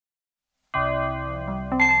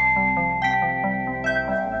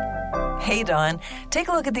Hey, Don. Take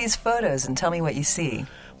a look at these photos and tell me what you see.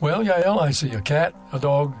 Well, Yael, I see a cat, a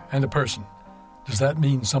dog, and a person. Does that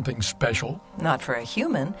mean something special? Not for a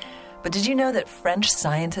human. But did you know that French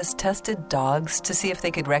scientists tested dogs to see if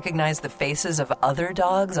they could recognize the faces of other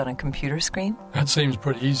dogs on a computer screen? That seems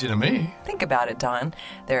pretty easy to me. Think about it, Don.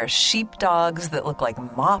 There are sheep dogs that look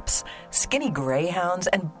like mops, skinny greyhounds,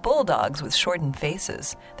 and bulldogs with shortened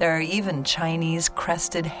faces. There are even Chinese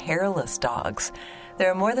crested hairless dogs. There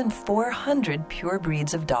are more than 400 pure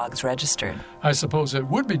breeds of dogs registered. I suppose it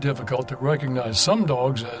would be difficult to recognize some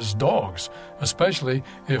dogs as dogs, especially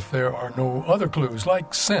if there are no other clues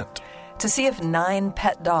like scent. To see if 9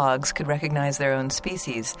 pet dogs could recognize their own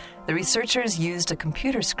species, the researchers used a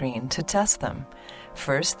computer screen to test them.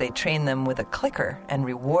 First, they trained them with a clicker and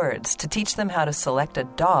rewards to teach them how to select a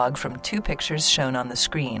dog from 2 pictures shown on the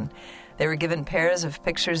screen. They were given pairs of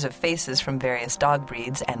pictures of faces from various dog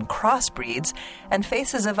breeds and crossbreeds and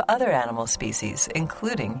faces of other animal species,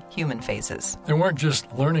 including human faces. They weren't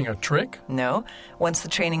just learning a trick? No. Once the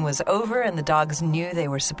training was over and the dogs knew they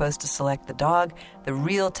were supposed to select the dog, the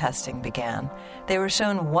real testing began. They were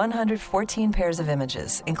shown 114 pairs of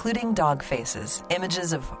images, including dog faces,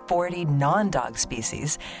 images of 40 non-dog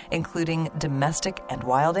species, including domestic and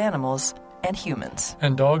wild animals, and humans.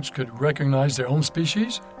 And dogs could recognize their own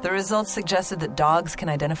species? The results suggested that dogs can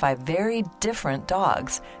identify very different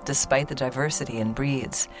dogs, despite the diversity in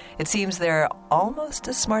breeds. It seems they're almost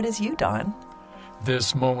as smart as you, Don.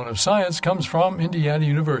 This moment of science comes from Indiana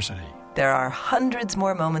University. There are hundreds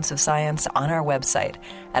more moments of science on our website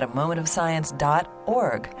at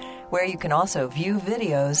amomentofscience.org, where you can also view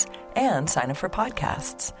videos and sign up for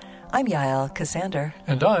podcasts. I'm Yael Cassander.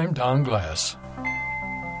 And I'm Don Glass.